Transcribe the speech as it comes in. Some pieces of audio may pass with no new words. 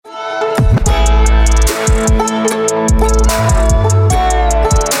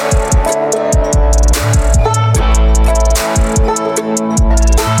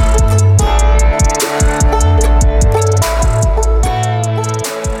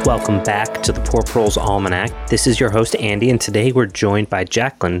Welcome back to the Poor Proles Almanac. This is your host, Andy, and today we're joined by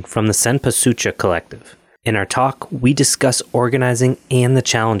Jacqueline from the Cempazúchitl Collective. In our talk, we discuss organizing and the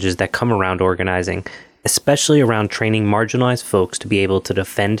challenges that come around organizing, especially around training marginalized folks to be able to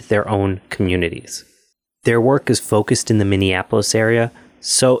defend their own communities. Their work is focused in the Minneapolis area,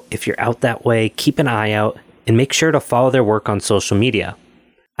 so if you're out that way, keep an eye out and make sure to follow their work on social media.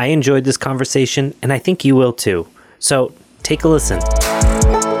 I enjoyed this conversation, and I think you will too. So take a listen.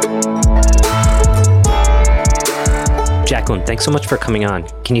 Jacqueline, thanks so much for coming on.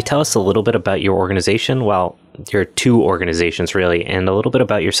 Can you tell us a little bit about your organization? Well, your two organizations, really, and a little bit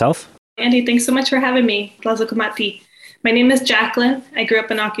about yourself? Andy, thanks so much for having me. Tlazokamati. My name is Jacqueline. I grew up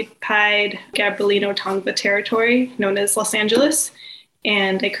in occupied Gabrielino Tongva territory, known as Los Angeles,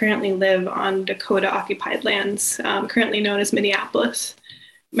 and I currently live on Dakota-occupied lands, currently known as Minneapolis.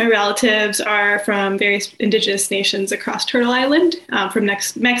 My relatives are from various indigenous nations across Turtle Island, from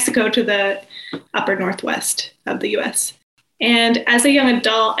Mexico to the upper northwest of the U.S. And as a young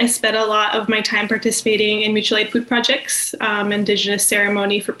adult, I spent a lot of my time participating in mutual aid food projects, indigenous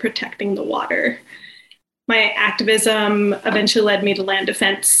ceremony for protecting the water. My activism eventually led me to land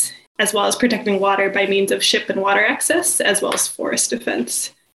defense, as well as protecting water by means of ship and water access, as well as forest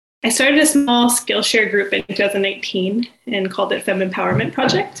defense. I started a small Skillshare group in 2019 and called it Femme Empowerment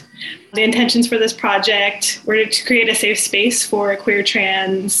Project. The intentions for this project were to create a safe space for queer,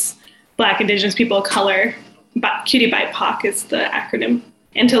 trans, Black, Indigenous people of color, Cutie BIPOC is the acronym,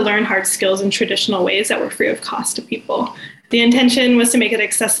 and to learn hard skills in traditional ways that were free of cost to people. The intention was to make it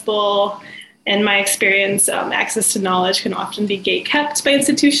accessible. In my experience, access to knowledge can often be gate-kept by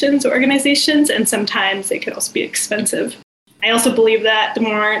institutions or organizations, and sometimes it can also be expensive. I also believe that the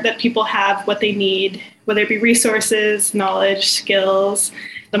more that people have what they need, whether it be resources, knowledge, skills,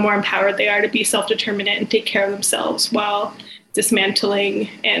 the more empowered they are to be self-determinate and take care of themselves while dismantling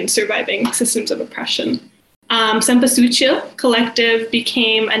and surviving systems of oppression. Cempazúchitl Collective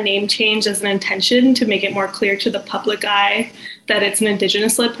became a name change as an intention to make it more clear to the public eye that it's an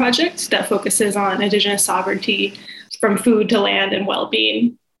Indigenous-led project that focuses on Indigenous sovereignty from food to land and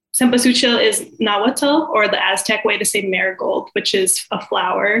well-being. Cempazúchitl is Nahuatl, or the Aztec way to say marigold, which is a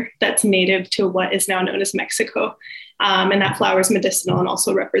flower that's native to what is now known as Mexico. And that flower is medicinal and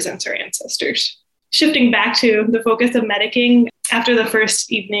also represents our ancestors. Shifting back to the focus of medicing, after the first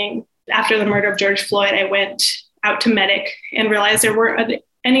evening, after the murder of George Floyd, I went out to medic and realized there weren't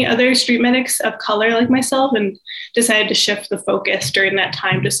any other street medics of color like myself, and decided to shift the focus during that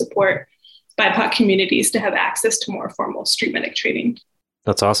time to support BIPOC communities to have access to more formal street medic training.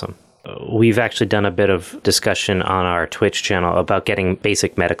 That's awesome. We've actually done a bit of discussion on our Twitch channel about getting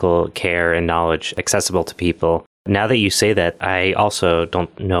basic medical care and knowledge accessible to people. Now that you say that, I also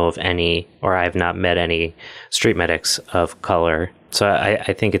don't know of any, or I have not met any street medics of color. So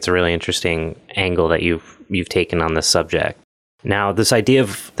I think it's a really interesting angle that you've taken on this subject. Now, this idea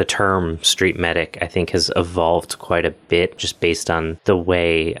of the term street medic, I think, has evolved quite a bit just based on the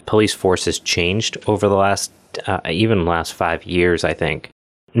way police force has changed over the last 5 years, I think.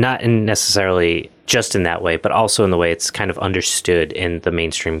 Not necessarily just in that way, but also in the way it's kind of understood in the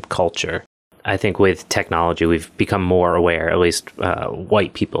mainstream culture. I think with technology, we've become more aware, at least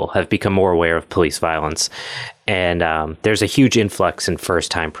white people have become more aware of police violence. And there's a huge influx in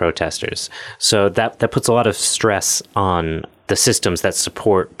first-time protesters. So that puts a lot of stress on the systems that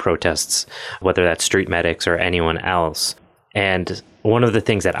support protests, whether that's street medics or anyone else. And one of the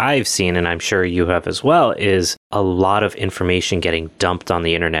things that I've seen, and I'm sure you have as well, is a lot of information getting dumped on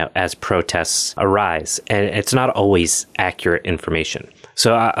the internet as protests arise. And it's not always accurate information.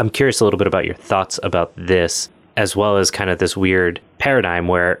 So I'm curious a little bit about your thoughts about this, as well as kind of this weird paradigm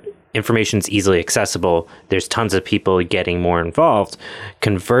where information is easily accessible. There's tons of people getting more involved.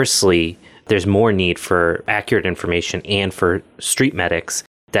 Conversely, there's more need for accurate information and for street medics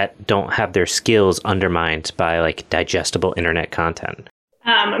that don't have their skills undermined by like digestible internet content.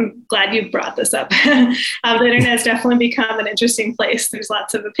 I'm glad you brought this up. The internet has definitely become an interesting place. There's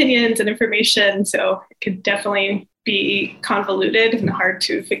lots of opinions and information, so it could definitely be convoluted and hard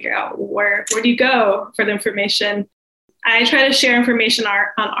to figure out where do you go for the information. I try to share information on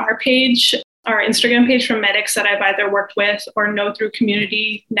our page, our Instagram page, from medics that I've either worked with or know through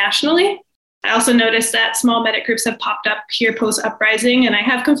community nationally. I also noticed that small medic groups have popped up here post-uprising, and I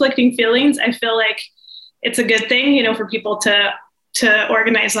have conflicting feelings. I feel like it's a good thing, for people to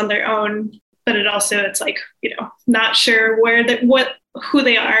organize on their own, but it's like, not sure what who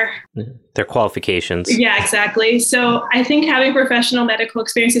they are. Their qualifications. Yeah, exactly. So I think having professional medical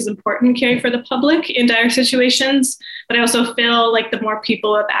experience is important caring for the public in dire situations. But I also feel like the more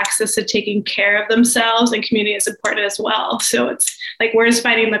people have access to taking care of themselves and community is important as well. So it's like, where's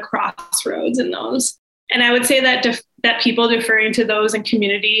finding the crossroads in those? And I would say that that people deferring to those in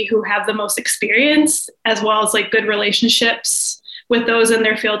community who have the most experience, as well as like good relationships with those in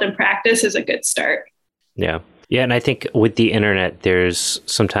their field and practice, is a good start. Yeah. Yeah, and I think with the internet, there's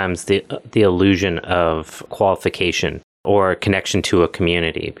sometimes the illusion of qualification or connection to a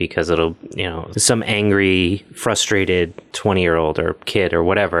community, because it'll, some angry, frustrated 20-year-old or kid or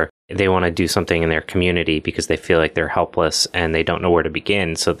whatever, they want to do something in their community because they feel like they're helpless and they don't know where to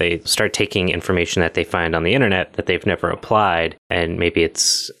begin. So they start taking information that they find on the internet that they've never applied. And maybe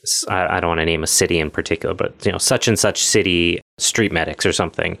it's, I don't want to name a city in particular, but, such and such city street medics or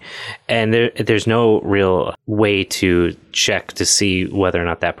something. And there's no real way to check to see whether or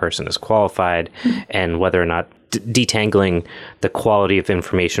not that person is qualified and whether or not detangling the quality of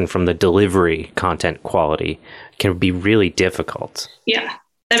information from the delivery content quality can be really difficult. Yeah.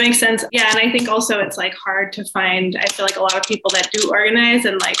 That makes sense. Yeah. And I think also it's like hard to find, I feel like a lot of people that do organize,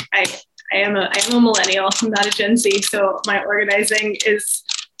 and like I am a millennial, I'm not a Gen Z. So my organizing is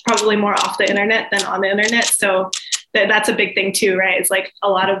probably more off the internet than on the internet. So that's a big thing too, right? It's like a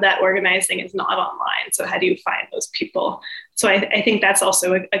lot of that organizing is not online. So how do you find those people? So I think that's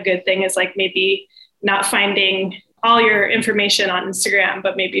also a good thing, is like maybe not finding all your information on Instagram,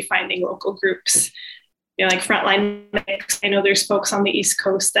 but maybe finding local groups. Like frontline medics. I know there's folks on the East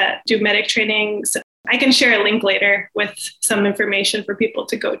Coast that do medic trainings. I can share a link later with some information for people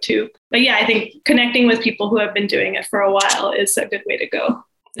to go to. But yeah, I think connecting with people who have been doing it for a while is a good way to go.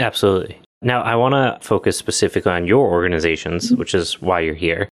 Absolutely. Now, I want to focus specifically on your organizations, which is why you're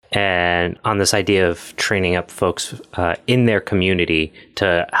here, and on this idea of training up folks in their community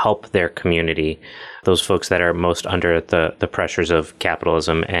to help their community, those folks that are most under the pressures of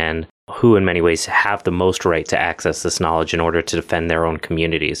capitalism and who in many ways have the most right to access this knowledge in order to defend their own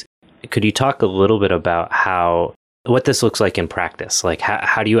communities. Could you talk a little bit about what this looks like in practice? Like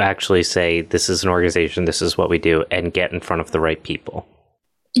how do you actually say, this is an organization, this is what we do, and get in front of the right people?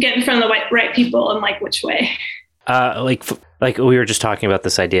 Get in front of the right people, and like which way? Like we were just talking about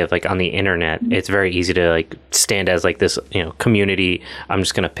this idea of like on the internet, it's very easy to like stand as like this, community. I'm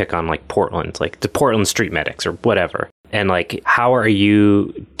just going to pick on like Portland, like the Portland street medics or whatever. And like, how are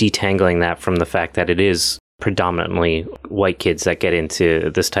you detangling that from the fact that it is predominantly white kids that get into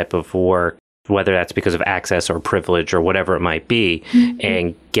this type of work, whether that's because of access or privilege or whatever it might be,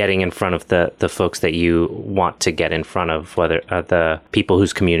 and getting in front of the folks that you want to get in front of, whether the people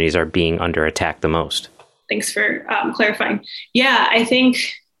whose communities are being under attack the most? Thanks for clarifying. Yeah, I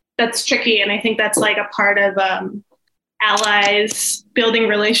think that's tricky. And I think that's like a part of allies building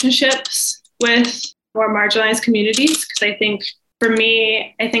relationships with more marginalized communities. Because I think for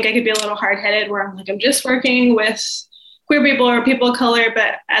me, I think I could be a little hard-headed where I'm like, I'm just working with queer people or people of color.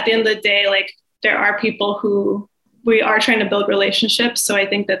 But at the end of the day, like there are people who we are trying to build relationships. So I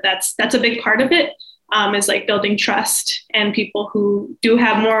think that's a big part of it. Is like building trust, and people who do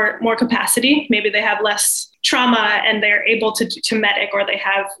have more capacity. Maybe they have less trauma and they're able to medic, or they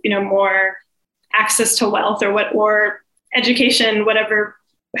have more access to wealth or education, whatever.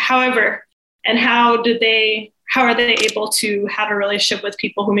 However, and how are they able to have a relationship with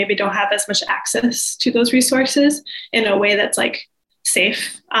people who maybe don't have as much access to those resources in a way that's like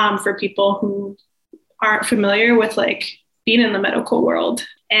safe for people who aren't familiar with like being in the medical world.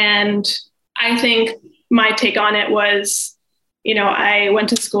 And I think my take on it was, I went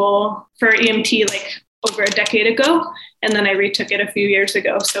to school for EMT like over a decade ago, and then I retook it a few years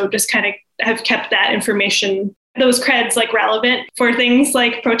ago. So just kind of have kept that information, those creds like relevant for things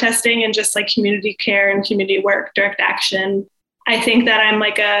like protesting and just like community care and community work, direct action. I think that I'm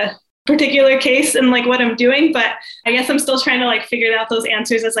like a particular case in like what I'm doing, but I guess I'm still trying to like figure out those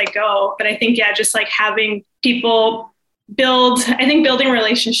answers as I go. But I think, yeah, just like having people building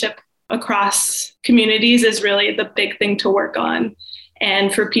relationship across communities is really the big thing to work on.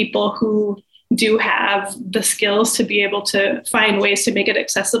 And for people who do have the skills to be able to find ways to make it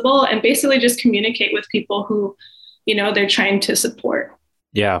accessible and basically just communicate with people who, they're trying to support.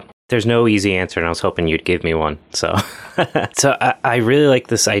 Yeah, there's no easy answer, and I was hoping you'd give me one. So I really like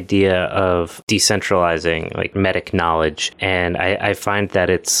this idea of decentralizing like medic knowledge. And I find that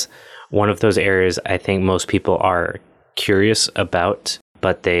it's one of those areas I think most people are curious about,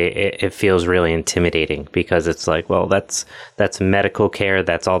 but it feels really intimidating because it's like, well, that's medical care.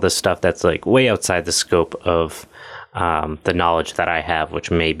 That's all this stuff that's like way outside the scope of the knowledge that I have,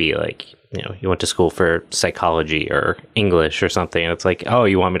 which may be like, you went to school for psychology or English or something. And it's like, oh,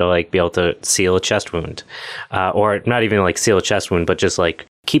 you want me to like be able to seal a chest wound, or not even like seal a chest wound, but just like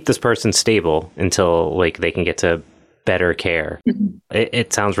keep this person stable until like they can get to better care. Mm-hmm.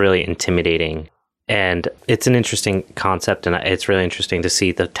 It sounds really intimidating. And it's an interesting concept, and it's really interesting to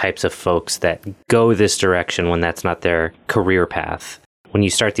see the types of folks that go this direction when that's not their career path. When you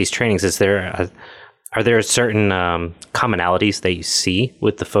start these trainings, are there certain commonalities that you see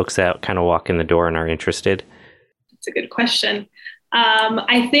with the folks that kind of walk in the door and are interested? That's a good question.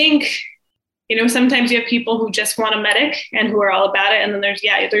 I think, sometimes you have people who just want a medic and who are all about it. And then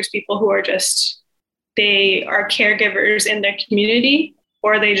there's people who are they are caregivers in their community,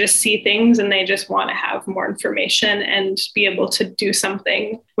 or they just see things and they just want to have more information and be able to do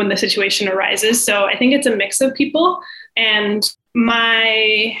something when the situation arises. So I think it's a mix of people. And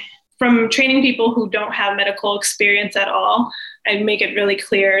from training people who don't have medical experience at all, I make it really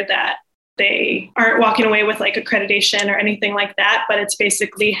clear that they aren't walking away with like accreditation or anything like that, but it's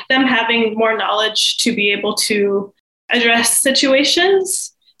basically them having more knowledge to be able to address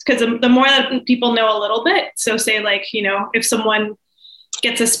situations. Because the more that people know a little bit, so say like, if someone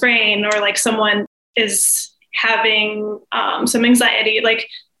gets a sprain or like someone is having some anxiety, like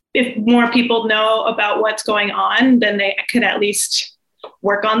if more people know about what's going on, then they could at least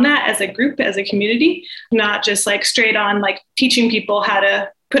work on that as a group, as a community, not just like straight on like teaching people how to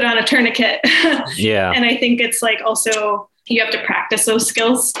put on a tourniquet. Yeah. And I think it's like also you have to practice those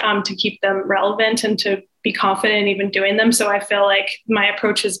skills to keep them relevant and to be confident even doing them. So I feel like my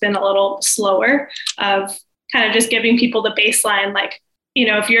approach has been a little slower of kind of just giving people the baseline, like,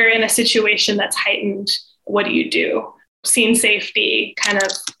 if you're in a situation that's heightened, what do you do? Scene safety, kind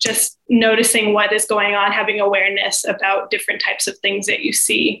of just noticing what is going on, having awareness about different types of things that you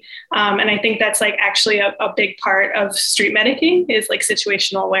see. And I think that's like actually a big part of street medicing is like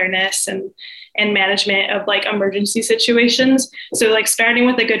situational awareness and management of like emergency situations. So like starting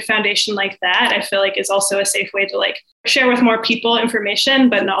with a good foundation like that, I feel like is also a safe way to like share with more people information,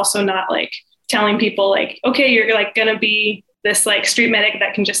 but also not like telling people like, okay, you're like going to be this like street medic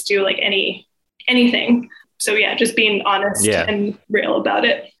that can just do like anything. So yeah, just being honest and real about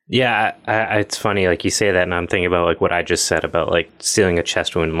it. Yeah, it's funny, like you say that, and I'm thinking about like what I just said about like sealing a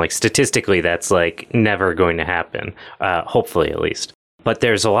chest wound. Like statistically, that's like never going to happen, hopefully at least. But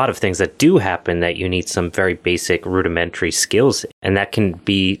there's a lot of things that do happen that you need some very basic rudimentary skills, and that can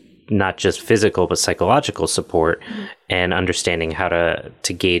be not just physical but psychological support and understanding how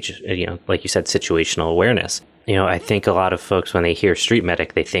to gauge, like you said, situational awareness. I think a lot of folks, when they hear street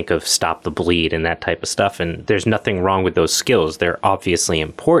medic, they think of stop the bleed and that type of stuff. And there's nothing wrong with those skills. They're obviously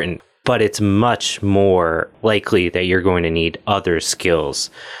important, but it's much more likely that you're going to need other skills.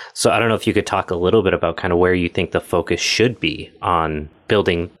 So I don't know if you could talk a little bit about kind of where you think the focus should be on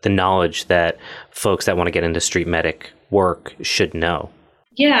building the knowledge that folks that want to get into street medic work should know.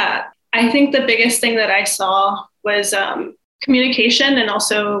 Yeah, I think the biggest thing that I saw was communication and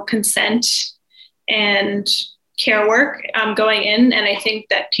also consent and care work going in. And I think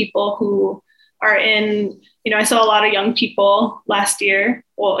that people who are in, I saw a lot of young people last year,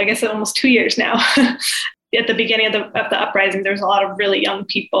 well, I guess almost 2 years now. At the beginning of the uprising, there was a lot of really young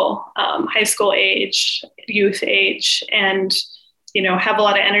people, high school age, youth age, and, have a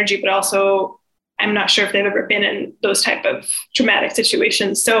lot of energy, but also I'm not sure if they've ever been in those type of traumatic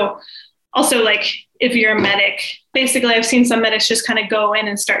situations. So also like if you're a medic, basically I've seen some medics just kind of go in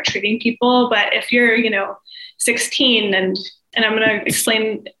and start treating people. But if you're, 16 and I'm going to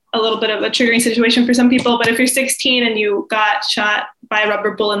explain a little bit of a triggering situation for some people, but if you're 16 and you got shot by a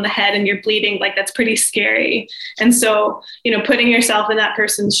rubber bullet in the head and you're bleeding, like that's pretty scary. And so, putting yourself in that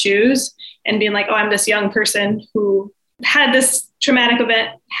person's shoes and being like, oh, I'm this young person who had this traumatic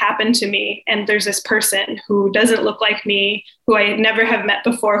event happen to me. And there's this person who doesn't look like me, who I never have met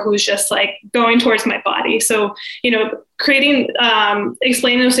before, who's just like going towards my body. So, creating,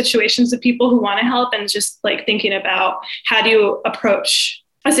 explaining those situations to people who want to help and just like thinking about how do you approach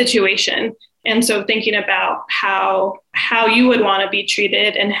a situation. And so thinking about how you would want to be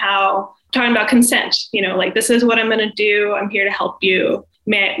treated and talking about consent, like this is what I'm going to do. I'm here to help you.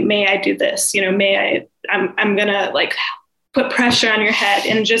 May I do this? I'm going to like put pressure on your head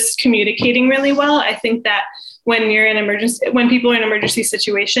and just communicating really well. I think that when people are in emergency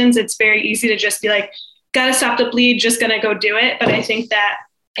situations, it's very easy to just be like, got to stop the bleed, just going to go do it. But I think that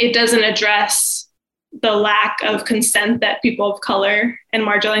it doesn't address the lack of consent that people of color and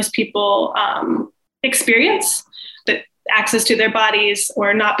marginalized people experience, that access to their bodies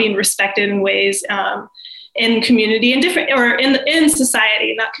or not being respected in ways in community and different, or in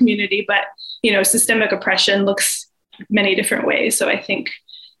society, not community, but, systemic oppression looks many different ways. So I think,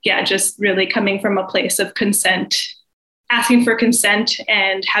 yeah, just really coming from a place of consent, asking for consent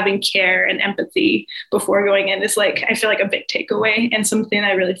and having care and empathy before going in is like, I feel like a big takeaway and something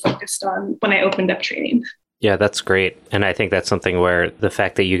I really focused on when I opened up training. Yeah, that's great. And I think that's something where the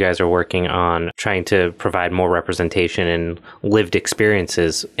fact that you guys are working on trying to provide more representation and lived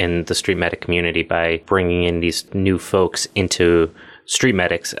experiences in the street medic community by bringing in these new folks into street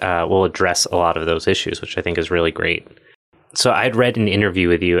medics will address a lot of those issues, which I think is really great. So I'd read an interview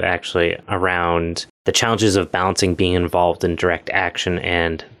with you actually around the challenges of balancing being involved in direct action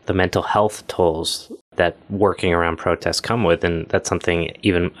and the mental health tolls that working around protests come with. And that's something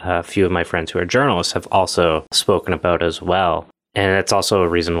even a few of my friends who are journalists have also spoken about as well. And that's also a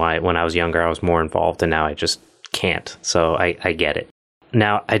reason why when I was younger, I was more involved and now I just can't. So I get it.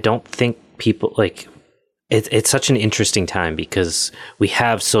 Now, I don't think people it's such an interesting time because we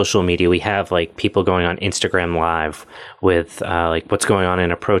have social media. We have like people going on Instagram Live with like what's going on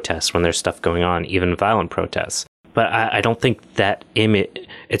in a protest when there's stuff going on, even violent protests. But I don't think that image,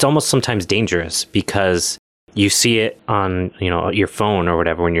 it's almost sometimes dangerous because you see it on, your phone or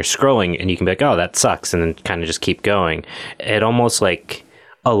whatever when you're scrolling and you can be like, oh, that sucks. And then kind of just keep going. It almost like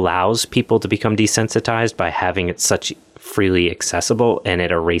allows people to become desensitized by having it such freely accessible, and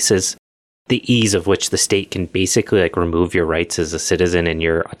it erases the ease of which the state can basically like remove your rights as a citizen and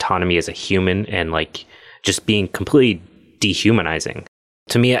your autonomy as a human, and like just being completely dehumanizing.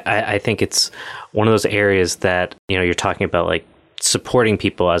 To me, I think it's one of those areas that, you're talking about like supporting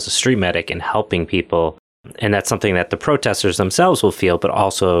people as a street medic and helping people. And that's something that the protesters themselves will feel, but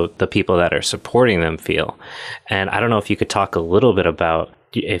also the people that are supporting them feel. And I don't know if you could talk a little bit about,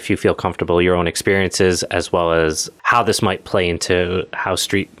 if you feel comfortable, your own experiences, as well as how this might play into how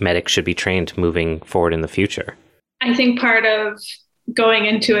street medics should be trained moving forward in the future. I think part of going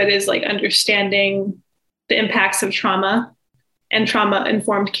into it is like understanding the impacts of trauma and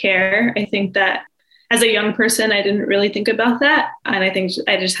trauma-informed care. I think that as a young person, I didn't really think about that. And I think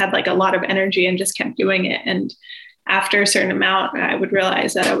I just had like a lot of energy and just kept doing it. And after a certain amount, I would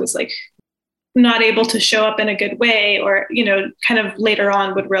realize that I was like not able to show up in a good way, or, kind of later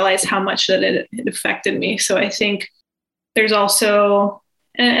on would realize how much that it affected me. So I think there's also,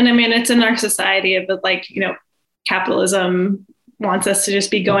 and I mean, it's in our society of like, capitalism wants us to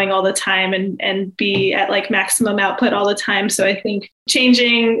just be going all the time and be at like maximum output all the time. So I think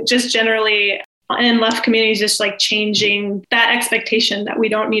changing just generally in left communities, just like changing that expectation that we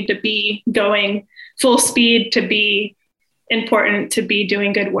don't need to be going full speed to be important, to be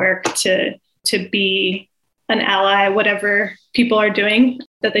doing good work, to be an ally, whatever people are doing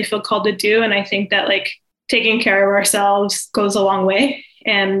that they feel called to do. And I think that like taking care of ourselves goes a long way.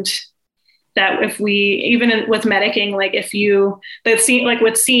 And that if we, even with medicing, like if you,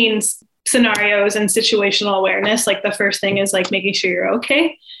 with scenes, scenarios and situational awareness, like the first thing is like making sure you're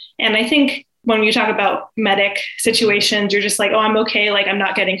okay. And I think when you talk about medic situations, you're just like, oh, I'm okay. Like I'm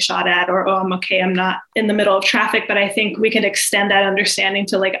not getting shot at, or, oh, I'm okay. I'm not in the middle of traffic. But I think we can extend that understanding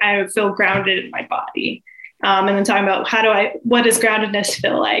to like, I feel grounded in my body. And then talking about what does groundedness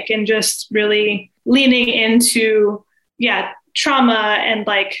feel like? And just really leaning into, trauma and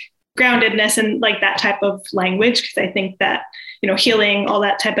like groundedness and like that type of language. Cause I think that, healing, all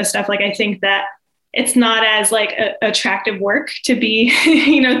that type of stuff. Like, I think that it's not as like attractive work to be,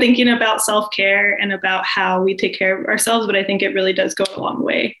 thinking about self-care and about how we take care of ourselves. But I think it really does go a long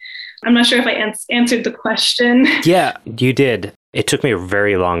way. I'm not sure if I answered the question. Yeah, you did. It took me a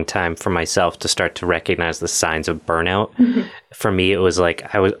very long time for myself to start to recognize the signs of burnout. Mm-hmm. For me, it was like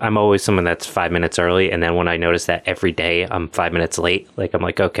I'm always someone that's 5 minutes early, and then when I notice that every day I'm 5 minutes late, like I'm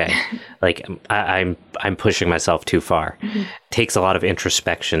like, okay, like I'm pushing myself too far. Mm-hmm. It takes a lot of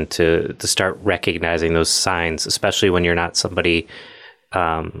introspection to start recognizing those signs, especially when you're not somebody.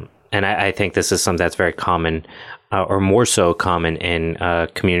 And I think this is something that's very common. Or more so common in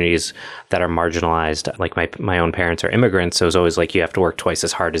communities that are marginalized. Like my own parents are immigrants, so it's always like you have to work twice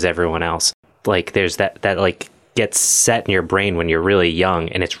as hard as everyone else. Like there's that like gets set in your brain when you're really young,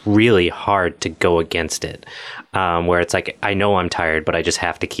 and it's really hard to go against it. Where it's like, I know I'm tired, but I just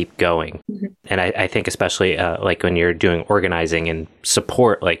have to keep going. Mm-hmm. And I think especially like when you're doing organizing and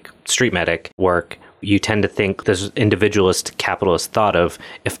support, like street medic work, you tend to think this individualist capitalist thought of,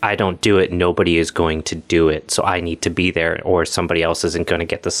 if I don't do it, nobody is going to do it. So I need to be there, or somebody else isn't going to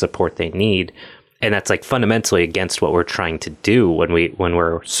get the support they need. And that's like fundamentally against what we're trying to do when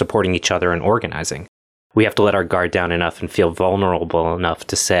we're supporting each other and organizing. We have to let our guard down enough and feel vulnerable enough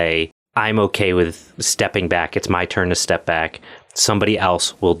to say, I'm okay with stepping back. It's my turn to step back. Somebody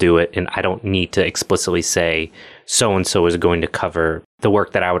else will do it. And I don't need to explicitly say, so-and-so is going to cover the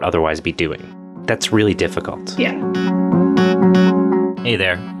work that I would otherwise be doing. That's really difficult. Yeah. Hey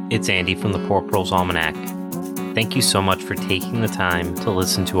there, it's Andy from the Poor Proles Almanac. Thank you so much for taking the time to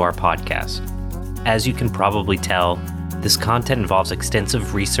listen to our podcast. As you can probably tell, this content involves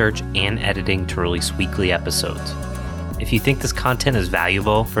extensive research and editing to release weekly episodes. If you think this content is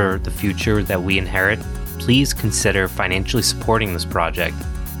valuable for the future that we inherit, please consider financially supporting this project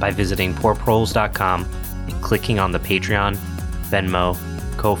by visiting poorproles.com and clicking on the Patreon, Venmo,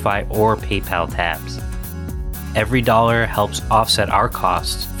 Ko-Fi, or PayPal tabs. Every dollar helps offset our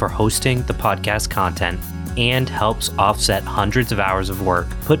costs for hosting the podcast content and helps offset hundreds of hours of work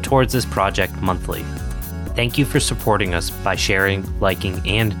put towards this project monthly. Thank you for supporting us by sharing, liking,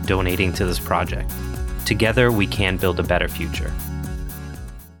 and donating to this project. Together, we can build a better future.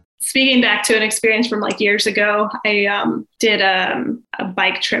 Speaking back to an experience from years ago, I did a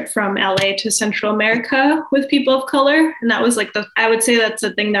bike trip from LA to Central America with people of color. And that was I would say that's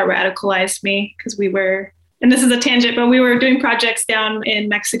the thing that radicalized me, because and this is a tangent, but we were doing projects down in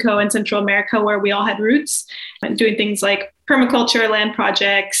Mexico and Central America where we all had roots, and doing things like permaculture, land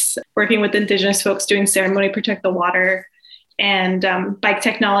projects, working with indigenous folks, doing ceremony, protect the water, and bike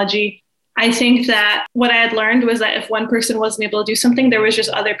technology. I think that what I had learned was that if one person wasn't able to do something, there was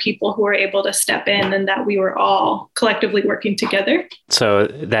just other people who were able to step in, and that we were all collectively working together. So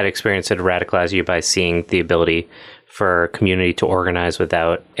that experience had radicalized you by seeing the ability for community to organize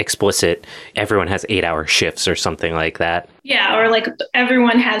without explicit, everyone has 8-hour shifts or something like that. Yeah, or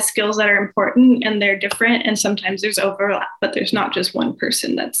everyone has skills that are important and they're different. And sometimes there's overlap, but there's not just one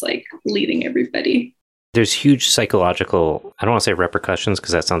person that's leading everybody. There's huge psychological, I don't want to say repercussions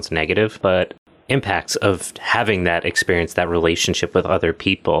because that sounds negative, but impacts of having that experience, that relationship with other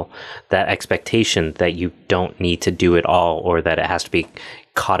people, that expectation that you don't need to do it all, or that it has to be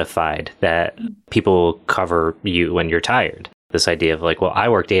codified, that people cover you when you're tired. This idea of I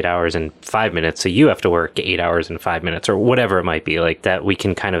worked 8 hours in 5 minutes, so you have to work 8 hours in 5 minutes, or whatever it might be, that we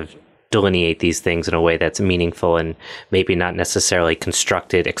can kind of delineate these things in a way that's meaningful and maybe not necessarily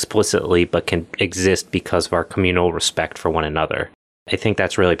constructed explicitly, but can exist because of our communal respect for one another. I think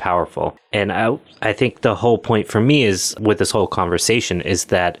that's really powerful. And I think the whole point for me is with this whole conversation is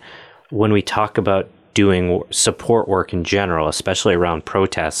that when we talk about doing support work in general, especially around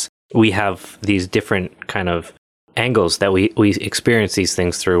protests, we have these different kind of angles that we experience these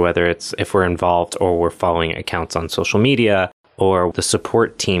things through, whether it's if we're involved or we're following accounts on social media, or the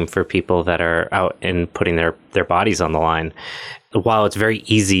support team for people that are out and putting their bodies on the line. While it's very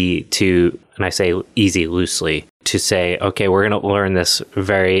easy to, and I say easy loosely, to say, okay, we're going to learn this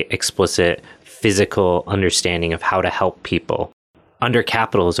very explicit physical understanding of how to help people. Under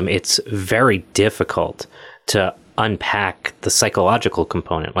capitalism, it's very difficult to unpack the psychological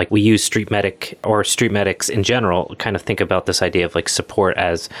component. We use street medics in general, kind of think about this idea of support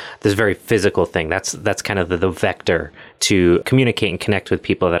as this very physical thing. That's kind of the vector to communicate and connect with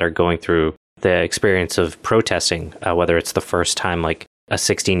people that are going through the experience of protesting, whether it's the first time, a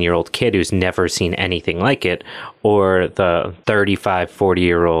 16-year-old kid who's never seen anything like it, or the 35,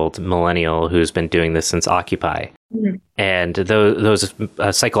 40-year-old millennial who's been doing this since Occupy. Mm-hmm. And those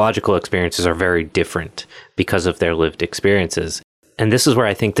psychological experiences are very different because of their lived experiences. And this is where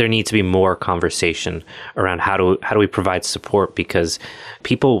I think there needs to be more conversation around how do we provide support, because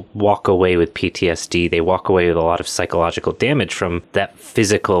people walk away with PTSD. They walk away with a lot of psychological damage from that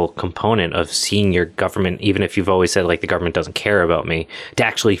physical component of seeing your government, even if you've always said the government doesn't care about me, to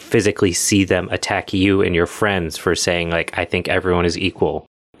actually physically see them attack you and your friends for saying I think everyone is equal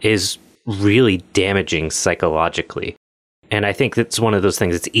is really damaging psychologically. And I think that's one of those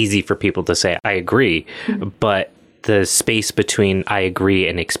things. It's easy for people to say, I agree, mm-hmm. but the space between I agree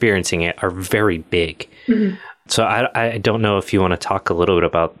and experiencing it are very big. Mm-hmm. So I don't know if you want to talk a little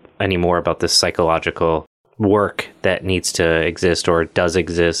bit any more about this psychological work that needs to exist or does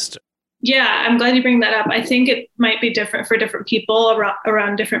exist. Yeah, I'm glad you bring that up. I think it might be different for different people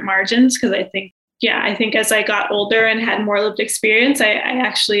around different margins, because I think as I got older and had more lived experience, I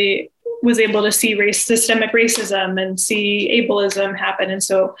actually was able to see systemic racism and see ableism happen. And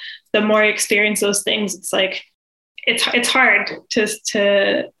so the more I experience those things, it's hard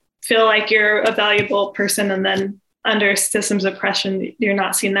to feel like you're a valuable person, and then under systems of oppression, you're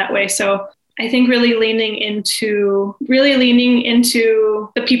not seen that way. So I think really leaning into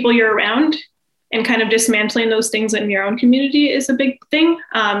the people you're around and kind of dismantling those things in your own community is a big thing.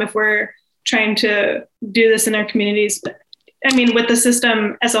 If we're trying to do this in our communities, with the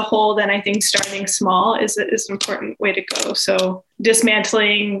system as a whole, then I think starting small is an important way to go. So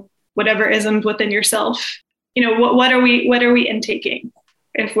dismantling whatever isms within yourself. What are we intaking?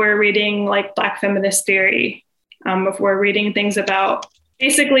 If we're reading Black feminist theory, if we're reading things about,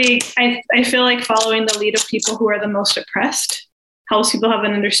 basically, I feel like following the lead of people who are the most oppressed helps people have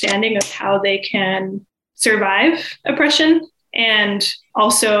an understanding of how they can survive oppression and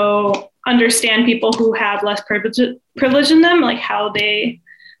also understand people who have less privilege in them, like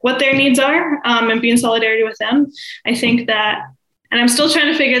what their needs are, and be in solidarity with them. I think that, and I'm still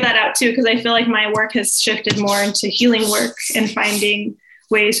trying to figure that out too, because I feel like my work has shifted more into healing work and finding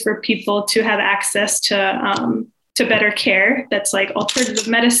ways for people to have access to better care that's like alternative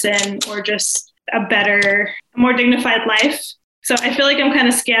medicine or just a better, more dignified life. So I feel like I'm kind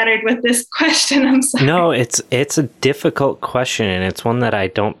of scattered with this question. I'm sorry. No, it's a difficult question, and it's one that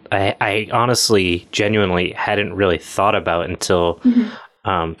I honestly, genuinely hadn't really thought about until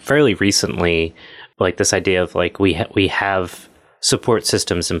fairly recently. Like this idea of like we have support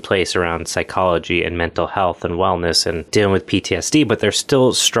systems in place around psychology and mental health and wellness and dealing with PTSD, but they're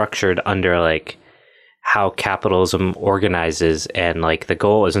still structured under like how capitalism organizes, and like the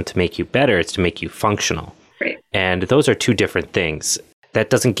goal isn't to make you better, it's to make you functional. Right. And those are two different things. That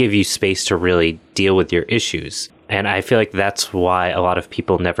doesn't give you space to really deal with your issues. And I feel like that's why a lot of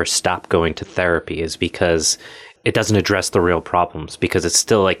people never stop going to therapy, is because it doesn't address the real problems, because it's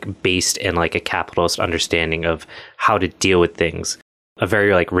still like based in like a capitalist understanding of how to deal with things, a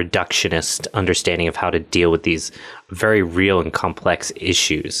very like reductionist understanding of how to deal with these very real and complex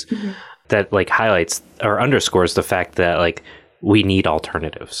issues that like highlights or underscores the fact that like we need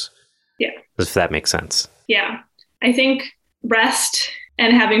alternatives. Yeah. If that makes sense. Yeah. I think rest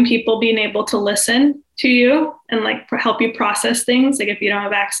and having people being able to listen to you and like help you process things, like if you don't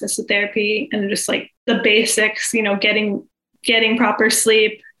have access to therapy, and just like the basics, getting proper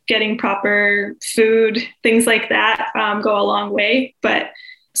sleep, getting proper food, things like that go a long way. But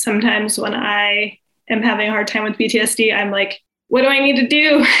sometimes when I am having a hard time with PTSD, I'm like, what do I need to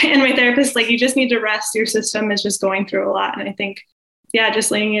do? And my therapist, like, you just need to rest. Your system is just going through a lot. And I think, just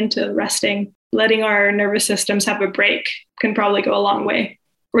leaning into resting, letting our nervous systems have a break can probably go a long way,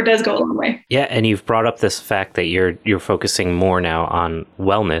 or does go a long way. Yeah, and you've brought up this fact that you're focusing more now on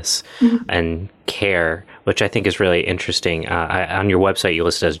wellness and care, which I think is really interesting. On your website, you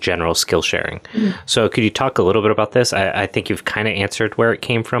list it as general Skillsharing. So could you talk a little bit about this? I think you've kind of answered where it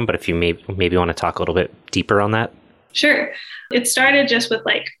came from, but if you maybe want to talk a little bit deeper on that. Sure. It started just with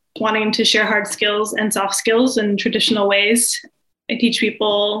like wanting to share hard skills and soft skills in traditional ways. I teach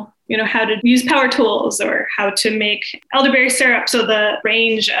people, how to use power tools or how to make elderberry syrup. So the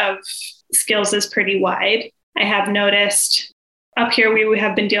range of skills is pretty wide. I have noticed up here, we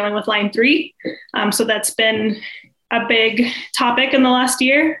have been dealing with line 3. So that's been a big topic in the last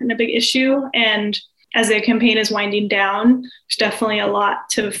year and a big issue. And as the campaign is winding down, there's definitely a lot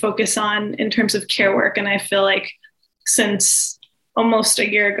to focus on in terms of care work. And I feel like since almost a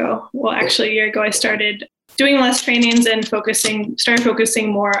year ago, I started doing less trainings and started focusing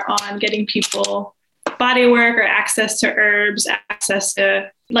more on getting people body work or access to herbs, access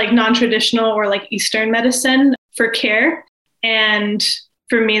to like non-traditional or like Eastern medicine for care. And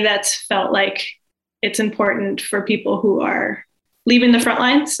for me, that's felt like it's important for people who are leaving the front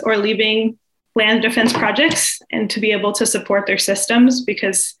lines or leaving land defense projects, and to be able to support their systems,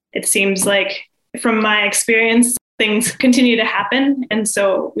 because it seems like from my experience, things continue to happen. And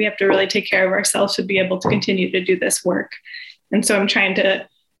so we have to really take care of ourselves to be able to continue to do this work. And so I'm trying to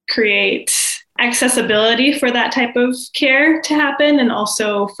create accessibility for that type of care to happen, and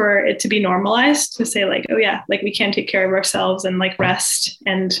also for it to be normalized, to say like, oh yeah, like we can take care of ourselves and like rest.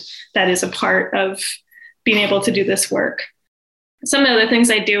 And that is a part of being able to do this work. Some of the other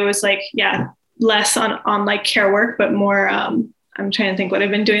things I do is like, less on like care work, but more, I'm trying to think what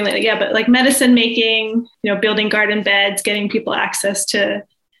I've been doing lately. But like medicine making, building garden beds, getting people access to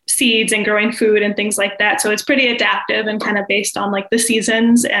seeds and growing food and things like that. So it's pretty adaptive and kind of based on like the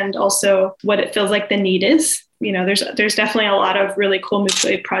seasons and also what it feels like the need is. There's definitely a lot of really cool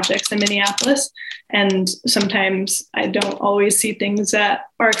mutual aid projects in Minneapolis. And sometimes I don't always see things that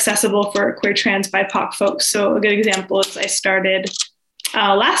are accessible for queer, trans, BIPOC folks. So a good example is I started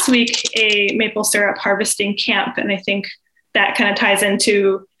last week a maple syrup harvesting camp. And I think that kind of ties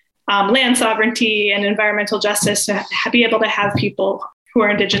into land sovereignty and environmental justice, to be able to have people who are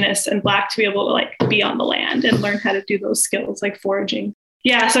Indigenous and Black to be able to like be on the land and learn how to do those skills like foraging.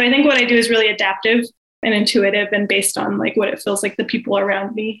 So I think what I do is really adaptive and intuitive and based on like what it feels like the people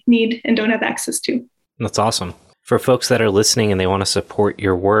around me need and don't have access to. That's awesome. For folks that are listening and they want to support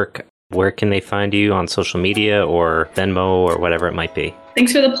your work, where can they find you on social media or Venmo or whatever it might be?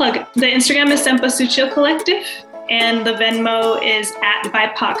 Thanks for the plug. The Instagram is Cempazúchitl Collective, and the Venmo is at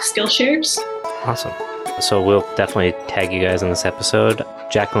BIPOC Skillshares. Awesome. So we'll definitely tag you guys in this episode.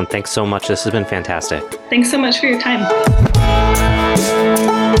 Jacqueline, thanks so much. This has been fantastic. Thanks so much for your time.